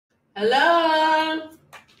Hello.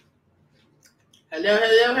 Hello,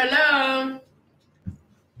 hello, hello.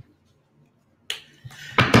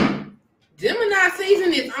 Gemini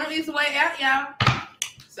season is on its way out, y'all.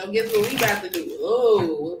 So guess what we about to do?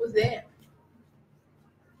 Oh, what was that?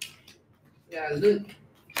 Y'all look.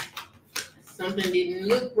 Something didn't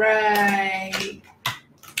look right.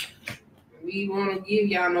 We want to give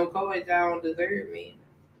y'all no cards y'all don't deserve, man.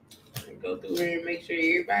 Go through here and make sure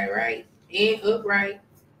everybody right and upright.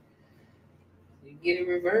 You get a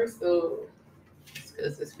reversal. It's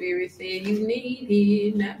because the spirit said you need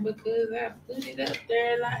it, not because I put it up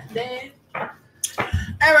there like that.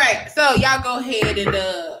 All right, so y'all go ahead and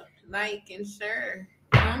like and share,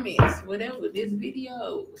 comments, whatever this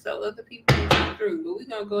video, so other people can come through. But we're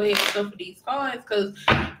gonna go ahead and shuffle these cards because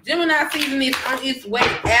Gemini season is on its way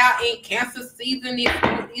out and Cancer season is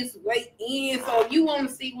on its way in. So if you want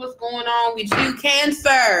to see what's going on with you,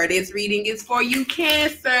 Cancer, this reading is for you,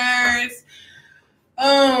 Cancers.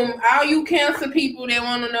 All you Cancer people that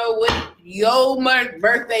want to know what your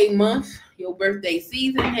birthday month, your birthday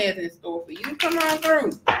season has in store for you, come on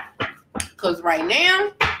through. Because right now,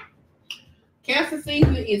 Cancer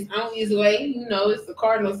season is on its way. You know, it's the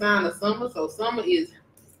cardinal sign of summer, so summer is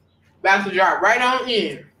about to drop right on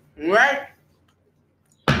in. Right?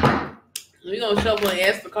 We're going to shuffle and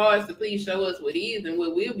ask the cards to please show us what is and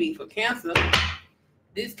what will be for Cancer.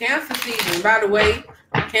 This Cancer season, by the way,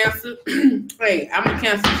 Cancer, hey, I'm a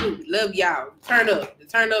Cancer too. Love y'all. Turn up. The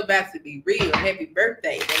turn up about to be real. Happy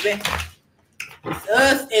birthday, baby. It's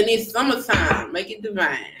us and it's summertime. Make it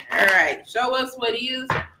divine. All right. Show us what is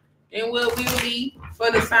and what will be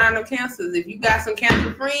for the sign of Cancers. If you got some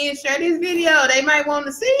Cancer friends, share this video. They might want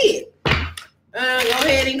to see it. Go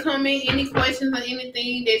ahead and comment any questions or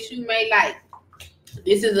anything that you may like.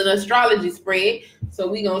 This is an astrology spread, so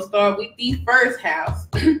we're going to start with the first house.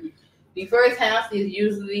 The first house is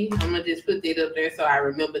usually, I'm going to just put that up there so I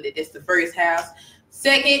remember that that's the first house.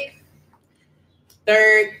 Second,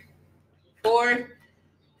 third, fourth,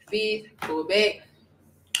 fifth, pull back.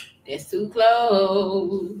 That's too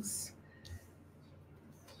close.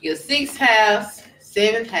 Your sixth house,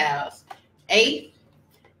 seventh house, 8th,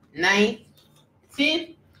 9th,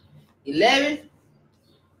 10th, 11th,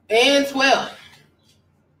 and 12th.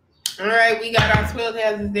 All right, we got our 12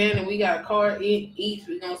 houses down and we got a card in each.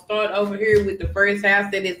 We're going to start over here with the first house.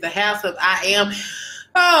 That is the house of I am.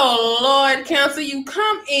 Oh, Lord, Cancer, you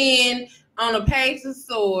come in on a page of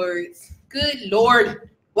swords. Good Lord.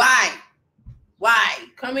 Why?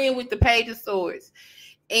 Come in with the page of swords.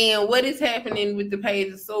 And what is happening with the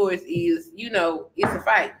page of swords is, you know, it's a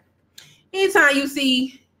fight. Anytime you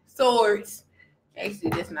see swords, actually,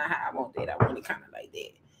 that's not how I want that. I want it kind of like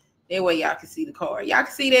that. That way y'all can see the card. Y'all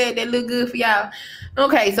can see that? That look good for y'all?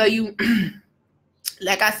 Okay, so you,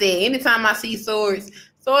 like I said, anytime I see swords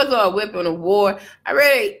are a weapon of war. I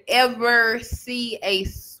rarely ever see a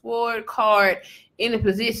sword card in a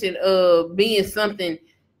position of being something,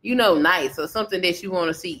 you know, nice or something that you want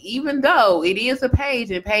to see, even though it is a page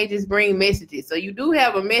and pages bring messages. So you do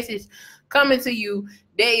have a message coming to you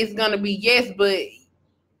that is going to be yes, but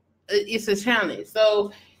it's a challenge.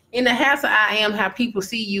 So in the house of I am, how people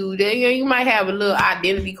see you, you might have a little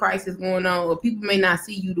identity crisis going on, or people may not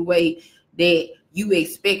see you the way that you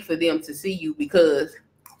expect for them to see you, because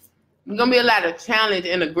there's going to be a lot of challenge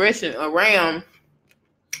and aggression around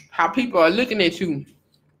how people are looking at you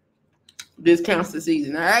this Cancer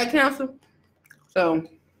season. All right, Cancer? So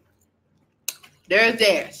there's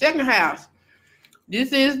that. Second house.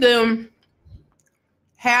 This is the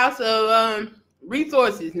house of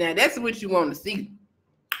resources. Now, that's what you want to see.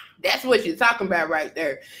 That's what you're talking about right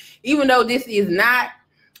there. Even though this is not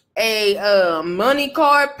a money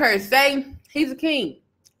card per se, he's a king.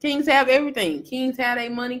 Kings have everything. Kings have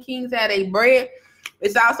their money. Kings have their bread.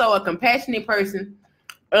 It's also a compassionate person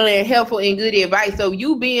and helpful and good advice. So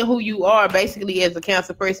you being who you are, basically, as a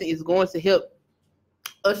Cancer person, is going to help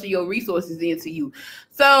usher your resources into you.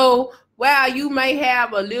 So while you may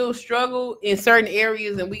have a little struggle in certain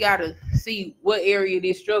areas, and we got to see what area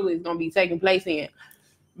this struggle is going to be taking place in.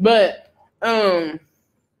 But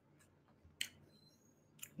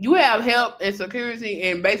you have help and security,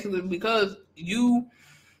 and basically because you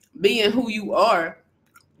being who you are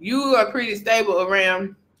pretty stable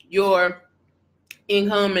around your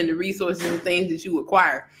income and the resources and things that you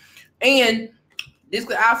acquire. And this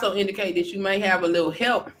could also indicate that you may have a little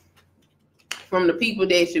help from the people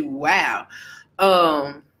that you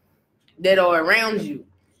that are around you,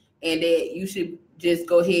 and that you should just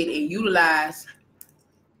go ahead and utilize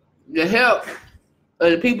the help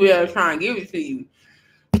of the people that are trying to give it to you.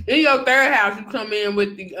 In your third house, you come in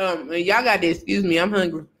with the and y'all got to excuse me, I'm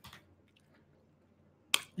hungry.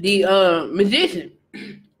 The Magician.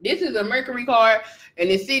 This is a Mercury card, and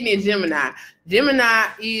it's sitting in Gemini. Gemini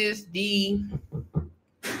is the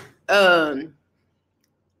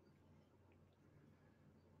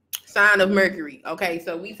sign of Mercury. Okay,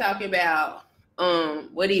 so we talking about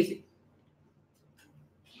what is it?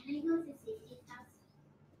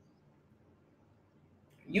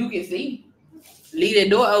 You can see. Leave that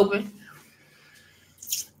door open.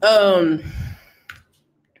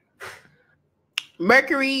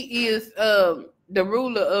 Mercury is the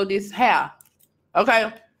ruler of this house.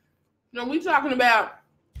 Okay. So we talking about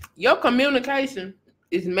your communication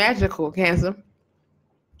is magical, Cancer.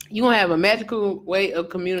 You're going to have a magical way of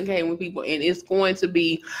communicating with people, and it's going to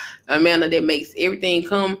be a manner that makes everything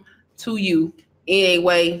come to you in a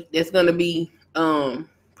way that's going to be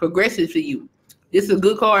progressive for you. This is a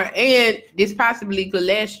good card, and this possibly could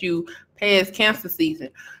last you past Cancer season.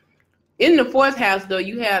 In the 4th house, though,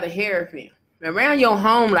 you have the Hierophant. Around your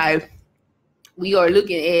home life, we are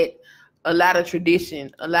looking at a lot of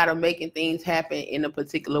tradition, a lot of making things happen in a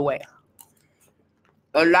particular way.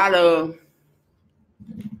 A lot of,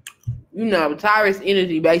 Taurus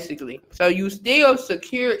energy, basically. So you still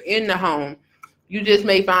secure in the home. You just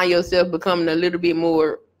may find yourself becoming a little bit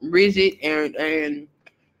more rigid and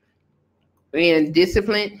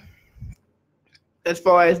disciplined as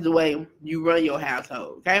far as the way you run your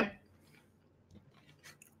household, okay?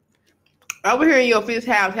 Over here in your 5th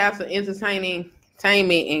house of entertainment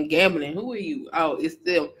and gambling. Who are you? Oh, it's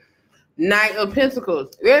the Knight of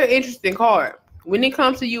Pentacles. Very interesting card. When it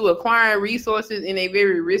comes to you acquiring resources in a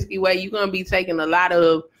very risky way, you're going to be taking a lot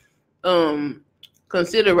of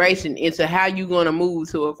consideration into how you're going to move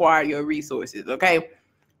to acquire your resources, okay?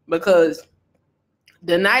 Because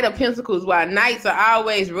the Knight of Pentacles, while knights are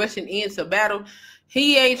always rushing into battle,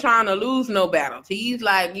 he ain't trying to lose no battles. He's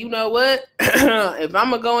like, you know what? If I'm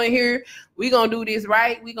going to go in here, we're going to do this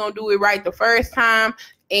right. We're going to do it right the first time.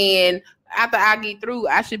 And after I get through,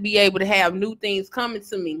 I should be able to have new things coming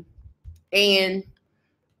to me. And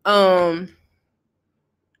that's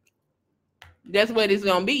what it's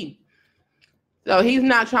going to be. So he's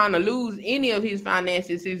not trying to lose any of his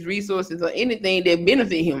finances, his resources, or anything that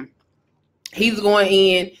benefit him. He's going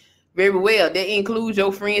in very well. That includes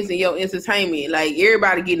your friends and your entertainment. Like,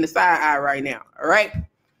 everybody getting the side eye right now. All right.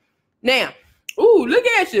 Now, ooh, look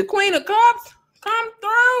at you, Queen of Cups. Come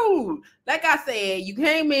through. Like I said, you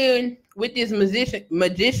came in with this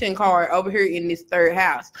magician card over here in this 3rd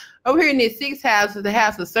house. Over here in this 6th house is the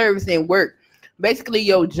house of service and work. Basically,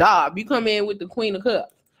 your job. You come in with the Queen of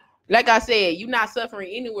Cups. Like I said, you're not suffering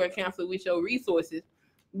anywhere, Cancer, with your resources.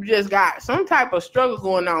 You just got some type of struggle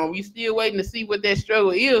going on. You're still waiting to see what that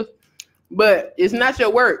struggle is. But it's not your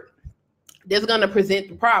work that's going to present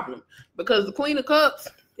the problem, because the Queen of Cups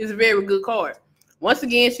is a very good card. Once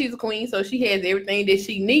again, she's a queen, so she has everything that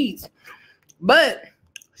she needs. But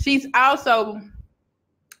she's also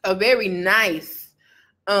a very nice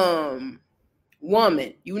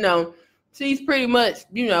woman. She's pretty much,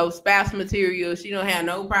 spouse material. She don't have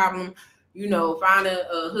no problem, finding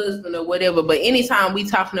a husband or whatever. But anytime we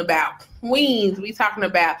talking about queens, we talking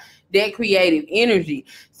about that creative energy.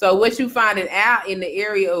 So what you finding out in the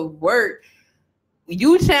area of work,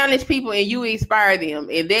 you challenge people and you inspire them.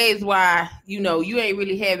 And that is why, you ain't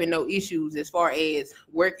really having no issues as far as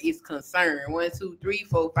work is concerned. 1, 2, 3,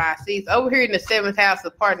 4, 5, 6. Over here in the 7th house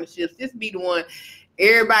of partnerships, this be the one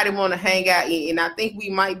everybody want to hang out in. And I think we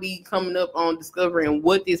might be coming up on discovering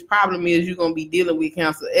what this problem is you're going to be dealing with,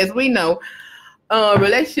 Cancer. As we know,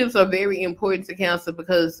 relationships are very important to Cancer,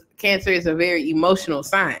 because Cancer is a very emotional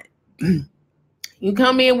sign. You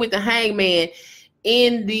come in with the Hangman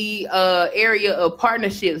in the area of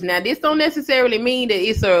partnerships. Now, this don't necessarily mean that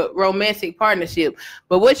it's a romantic partnership,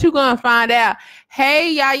 but what you're going to find out,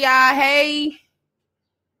 hey, Yaya, hey,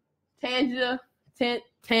 Tangela.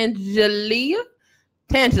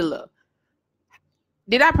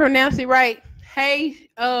 Did I pronounce it right? Hey,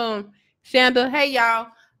 Shanda, hey, y'all.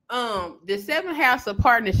 The 7th house of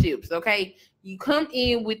partnerships, okay? You come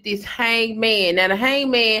in with this Hangman. Now, the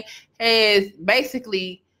Hangman has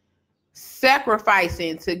basically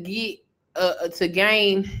sacrificing to get to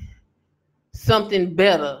gain something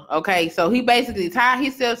better, okay? So he basically tied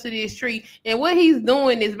himself to this tree, and what he's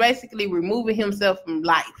doing is basically removing himself from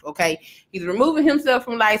life, okay? He's removing himself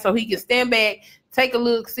from life so he can stand back, take a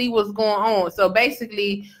look, see what's going on. So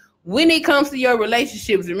basically, when it comes to your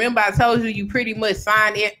relationships, remember I told you pretty much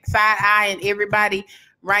side-eyeing everybody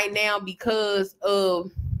right now because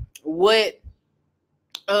of what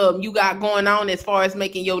you got going on as far as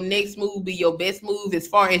making your next move be your best move as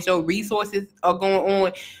far as your resources are going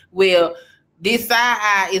on. Well, this side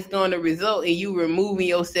eye is going to result in you removing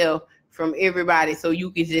yourself from everybody so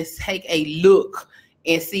you can just take a look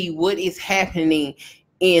and see what is happening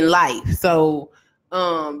in life. So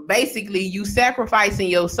basically you sacrificing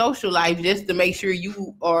your social life just to make sure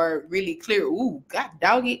you are really clear. Ooh, God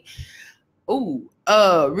dog it. Ooh,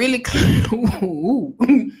 really clear. Ooh,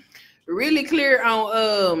 really clear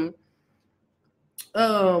on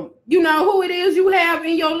you know who it is you have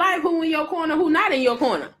in your life, who in your corner, who not in your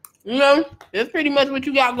corner. You know, that's pretty much what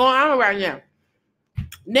you got going on right now.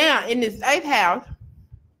 Now, in this 8th house,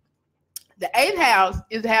 the 8th house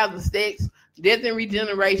is the house of sex, death, and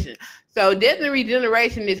regeneration. So death and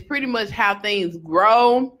regeneration is pretty much how things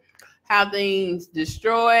grow, how things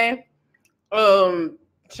destroy,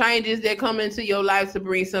 changes that come into your life to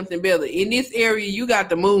bring something better. In this area, you got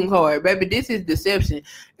the moon card, baby. This is deception.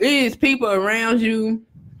 It is people around you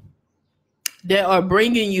that are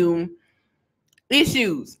bringing you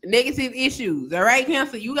issues, negative issues. All right,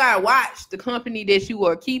 Cancer, you gotta watch the company that you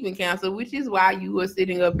are keeping, Cancer, which is why you are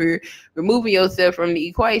sitting up here removing yourself from the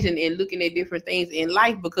equation and looking at different things in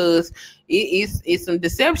life, because it's some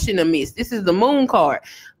deception amiss. This is the moon card.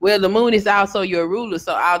 Well, the moon is also your ruler.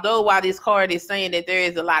 So although while this card is saying that there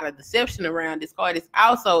is a lot of deception around, this card is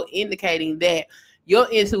also indicating that your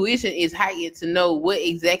intuition is heightened to know what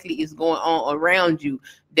exactly is going on around you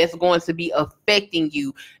that's going to be affecting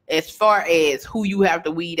you as far as who you have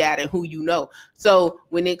to weed out and who you know. So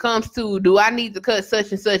when it comes to, do I need to cut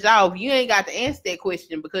such and such off, you ain't got to answer that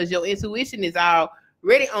question, because your intuition is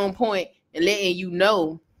already on point and letting you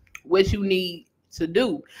know what you need to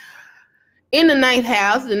do. In the 9th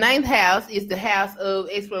house, the 9th house is the house of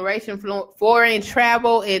exploration, foreign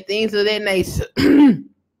travel, and things of that nature.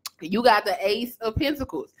 You got the Ace of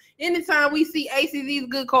Pentacles. Anytime we see aces, these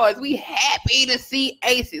good cards, we happy to see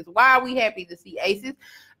aces. Why are we happy to see aces?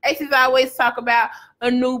 Aces always talk about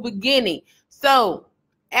a new beginning. So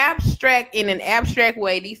abstract, in an abstract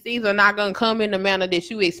way, these things are not going to come in the manner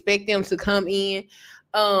that you expect them to come in.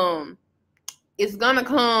 It's going to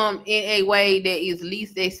come in a way that is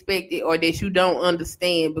least expected, or that you don't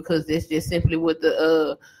understand, because that's just simply what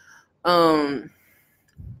the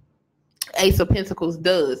Ace of Pentacles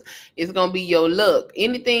does. It's going to be your luck.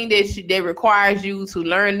 Anything that requires you to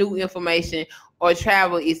learn new information or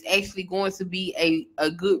travel is actually going to be a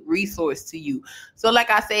good resource to you. So like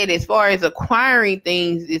I said, as far as acquiring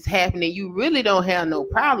things is happening, you really don't have no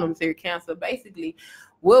problems here, Cancer. Basically,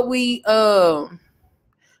 what we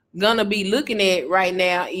gonna be looking at right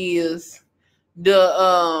now is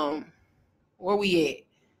the where we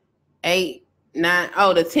at? 8, 9,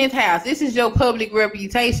 the 10th house. This is your public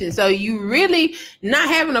reputation. So you really not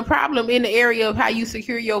having a problem in the area of how you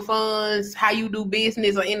secure your funds, how you do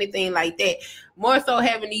business, or anything like that. More so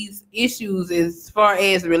having these issues as far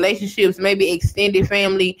as relationships, maybe extended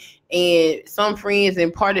family and some friends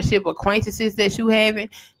and partnership acquaintances that you having.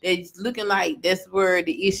 That's looking like that's where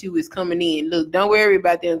the issue is coming in. Look, don't worry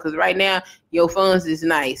about them, because right now your funds is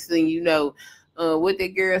nice. And you know, what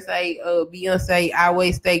that girl say, Beyonce,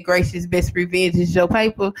 always stay gracious, best revenge is your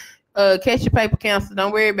paper. Catch your paper, Cancer.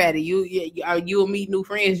 Don't worry about it. You'll meet new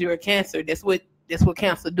friends. You're a Cancer. That's what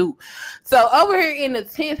Cancer do. So over here in the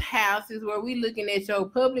 10th house is where we looking at your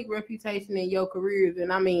public reputation and your careers.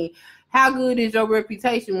 And I mean, how good is your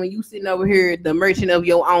reputation when you sitting over here the merchant of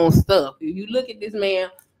your own stuff? If you look at this man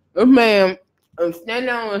standing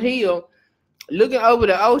on a hill looking over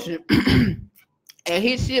the ocean and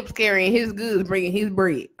his ship's carrying his goods, bringing his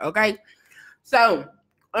bread. Okay, so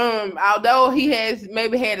although he has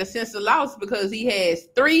maybe had a sense of loss because he has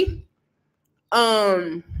 3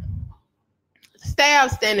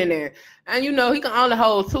 staff standing there, and you know he can only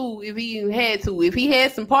hold 2 if he had to. If he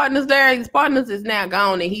had some partners there, his partners is now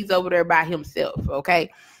gone and he's over there by himself.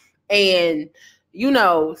 Okay, and you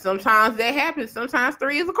know sometimes that happens. Sometimes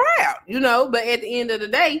 3 is a crowd. You know, but at the end of the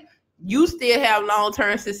day, you still have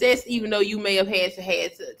long-term success, even though you may have had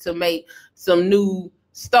to make some new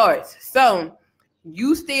starts. So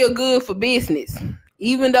you still good for business,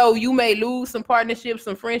 even though you may lose some partnerships,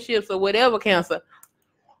 some friendships, or whatever, Cancer.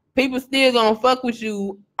 People still gonna fuck with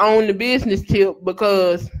you on the business tip,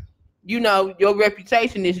 because you know your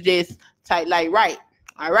reputation is just tight like right.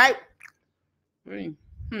 All right.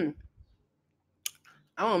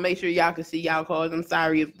 I want to make sure y'all can see y'all cards. I'm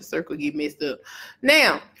sorry if the circle get messed up.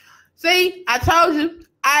 Now, see, I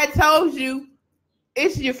told you,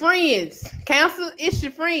 it's your friends, Cancer. It's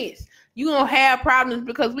your friends. You're going to have problems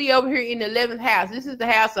because we over here in the 11th house. This is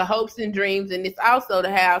the house of hopes and dreams, and it's also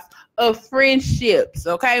the house of friendships,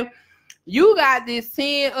 okay? You got this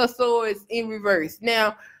 10 of swords in reverse.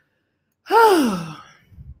 Now,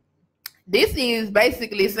 this is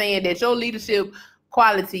basically saying that your leadership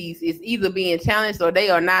qualities is either being challenged or they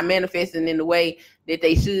are not manifesting in the way that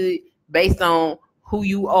they should based on who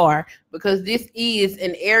you are, because this is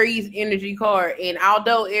an Aries energy card. And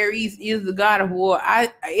although Aries is the god of war,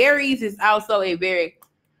 Aries is also a very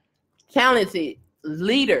talented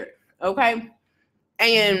leader, okay?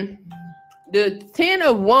 And the 10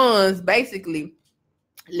 of Wands basically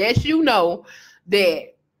lets you know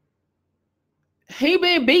that he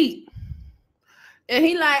been beat. And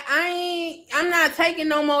he like, I'm not taking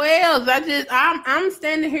no more L's. I'm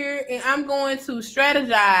standing here and I'm going to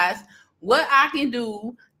strategize what I can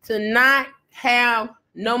do to not have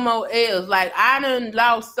no more L's. Like, I done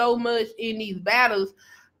lost so much in these battles.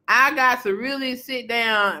 I got to really sit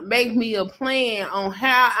down, make me a plan on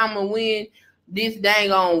how I'm going to win this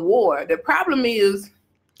dang on war. The problem is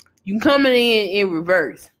you coming in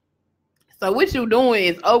reverse. So what you're doing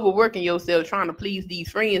is overworking yourself trying to please these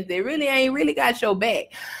friends that really ain't really got your back.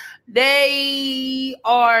 They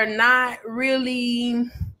are not really,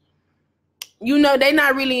 they're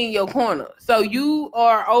not really in your corner. So you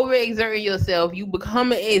are overexerting yourself. You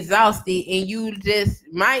becoming exhausted, and you just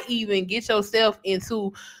might even get yourself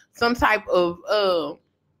into some type of,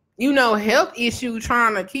 health issue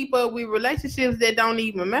trying to keep up with relationships that don't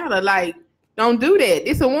even matter. Like, don't do that.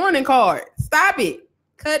 It's a warning card. Stop it.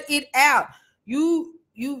 Cut it out. You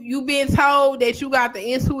been told that you got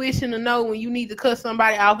the intuition to know when you need to cut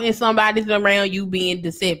somebody off and somebody's around you being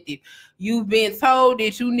deceptive. You've been told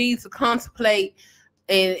that you need to contemplate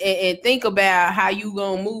and think about how you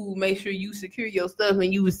gonna move, make sure you secure your stuff,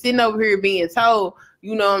 and you was sitting over here being told,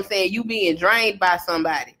 you being drained by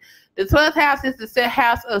somebody. The 12th house is the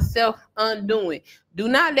house of self-undoing. Do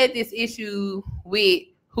not let this issue with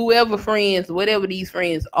whoever friends, whatever these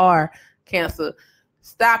friends are, Cancer,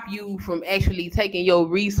 stop you from actually taking your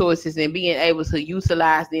resources and being able to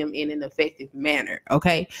utilize them in an effective manner,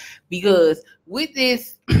 okay? Because with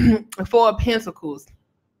this 4 of Pentacles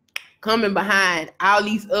coming behind all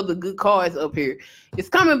these other good cards up here, it's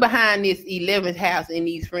coming behind this 11th house in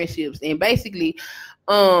these friendships. And basically,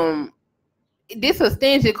 this is a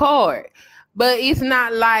stingy card, but it's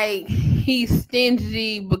not like he's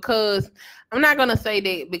stingy because, I'm not going to say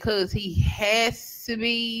that because he has to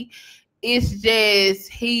be. It's just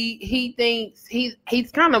he thinks he's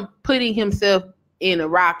kind of putting himself in a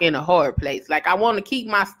rock and a hard place. Like, I want to keep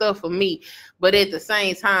my stuff for me, but at the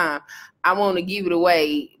same time, I want to give it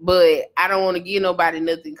away, but I don't want to give nobody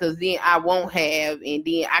nothing because then I won't have, and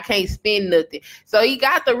then I can't spend nothing. So he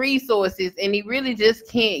got the resources, and he really just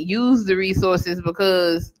can't use the resources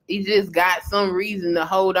because he just got some reason to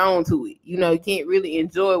hold on to it. You can't really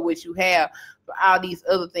enjoy what you have for all these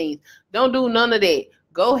other things. Don't do none of that.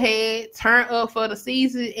 Go ahead, turn up for the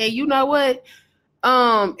season, and you know what?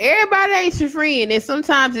 Everybody ain't your friend, and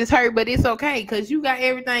sometimes it's hurt, but it's okay because you got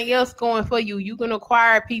everything else going for you. You can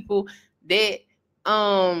acquire people that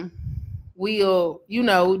will,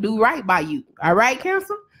 do right by you. All right,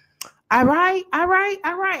 Cancer? All right.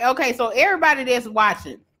 Okay, so everybody that's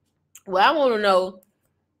watching, what I want to know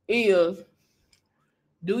is,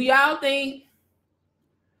 do y'all think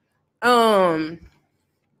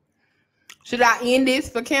should I end this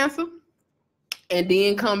for Cancer and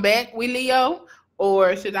then come back with Leo?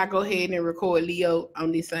 Or should I go ahead and record Leo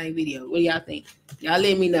on this same video? What do y'all think? Y'all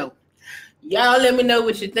let me know. Y'all let me know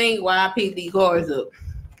what you think while I pick these cards up.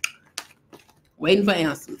 Waiting for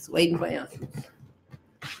answers.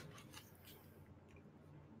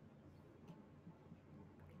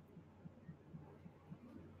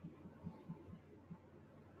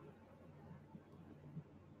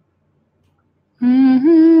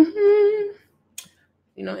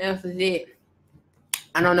 Answers yet.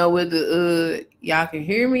 I don't know whether y'all can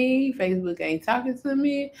hear me. Facebook ain't talking to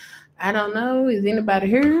me. I don't know. Is anybody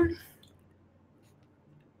here?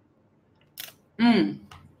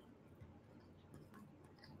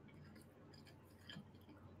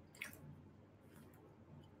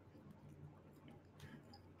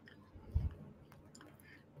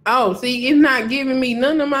 Oh, see, it's not giving me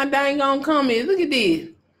none of my dang on comments. Look at this.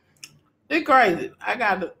 It's crazy.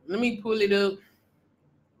 Let me pull it up.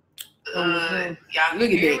 Y'all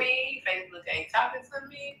look at that. Me. Facebook ain't talking to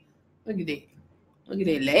me. Look at that. Look at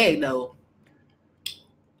that lag though.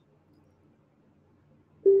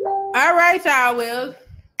 All right, y'all. Well,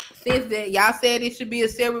 since that y'all said it should be a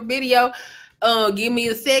separate video, give me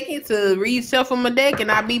a second to reshuffle my deck,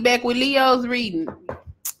 and I'll be back with Leo's reading.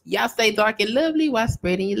 Y'all stay dark and lovely while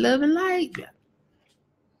spreading your love and light.